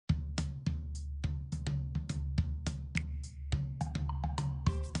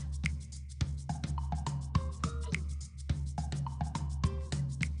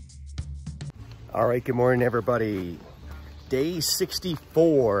All right, good morning, everybody. Day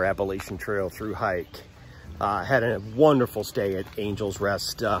 64 Appalachian Trail through hike. Had a wonderful stay at Angels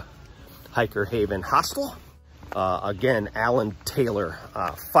Rest Hiker Haven Hostel. Again, Alan Taylor,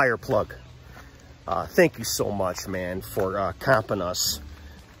 Fireplug. Thank you so much, man, for comping us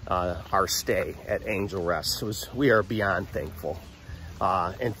our stay at Angel Rest. We are beyond thankful.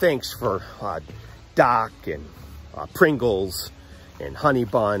 And thanks for Doc and Pringles and Honey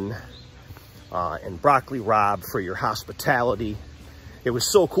Bun and Broccoli Rob for your hospitality. It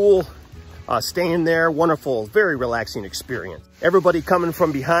was so cool staying there. Wonderful, very relaxing experience. Everybody coming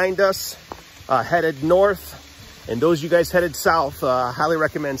from behind us, headed north, and those of you guys headed south, highly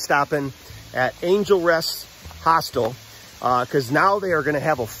recommend stopping at Angel Rest Hostel, because now they are going to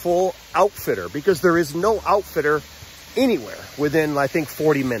have a full outfitter, because there is no outfitter anywhere within, I think,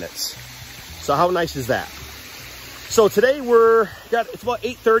 40 minutes. So how nice is that? So today it's about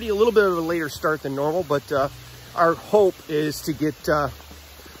 8:30, a little bit of a later start than normal, but our hope is to get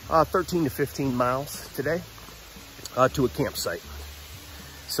 13 to 15 miles today to a campsite.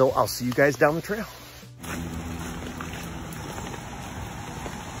 So I'll see you guys down the trail.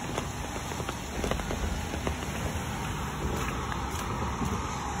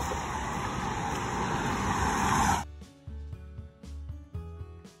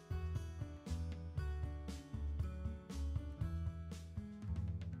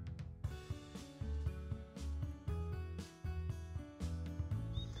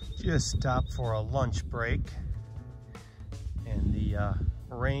 Just stopped for a lunch break, and the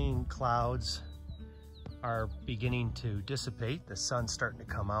rain clouds are beginning to dissipate. The sun's starting to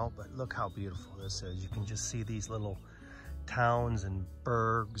come out, but look how beautiful this is. You can just see these little towns and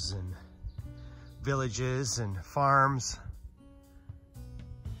burgs and villages and farms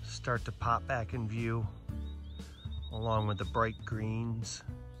start to pop back in view, along with the bright greens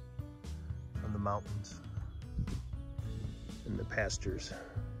from the mountains and the pastures.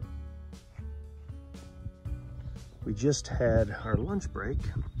 We just had our lunch break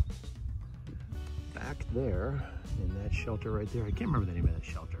back there in that shelter right there. I can't remember the name of that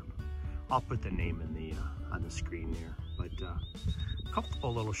shelter. I'll put the name in the on the screen there. But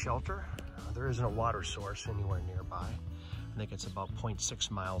comfortable little shelter. There isn't a water source anywhere nearby. I think it's about 0.6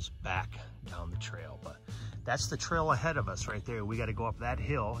 miles back down the trail. But that's the trail ahead of us right there. We got to go up that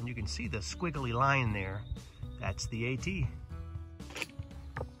hill, and you can see the squiggly line there. That's the AT.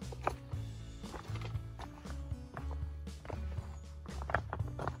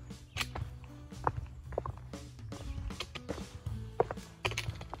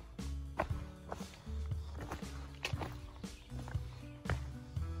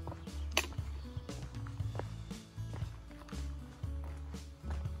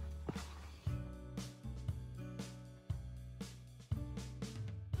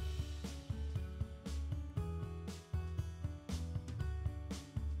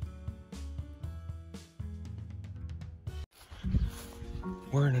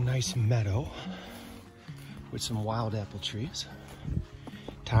 We're in a nice meadow with some wild apple trees.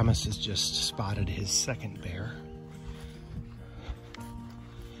 Thomas has just spotted his second bear.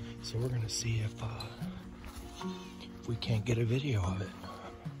 So we're gonna see if we can't get a video of it.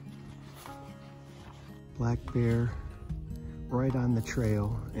 Black bear right on the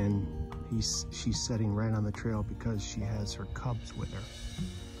trail, and she's sitting right on the trail because she has her cubs with her,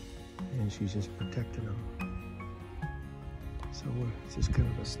 and she's just protecting them. So it's just kind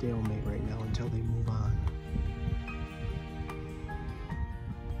of a stalemate right now until they move on.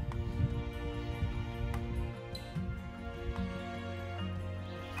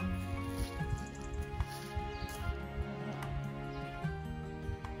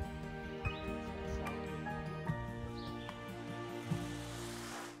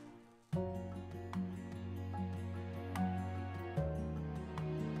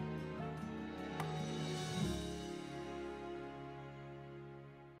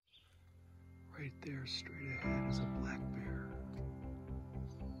 Right there, straight ahead, is a black bear.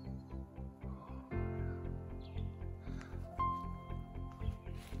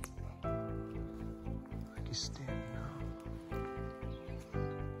 I think he's standing up.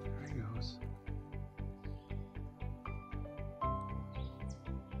 There he goes.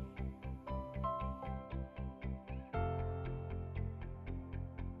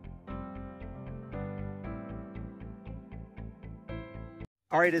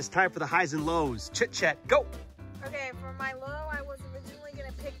 All right, it's time for the highs and lows. Chit chat, go. Okay, for my low, I was originally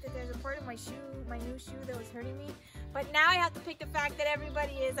gonna pick that there's a part of my shoe, my new shoe, that was hurting me, But now I have to pick the fact that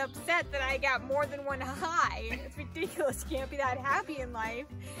everybody is upset that I got more than one high. It's ridiculous. You can't be that happy in life.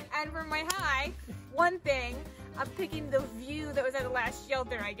 And for my high, one thing, I'm picking the view that was at the last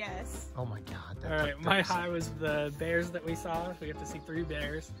shelter, I guess. Oh my God. All right, my high was the bears that we saw. We got to see 3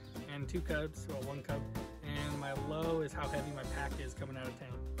 bears and 2 cubs, well, 1 cub. And my low is how heavy my pack is coming out of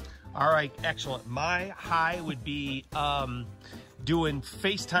town. All right, excellent. My high would be doing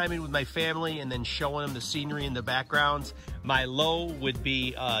FaceTiming with my family and then showing them the scenery in the backgrounds. My low would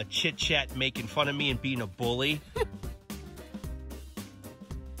be chit chat, making fun of me and being a bully.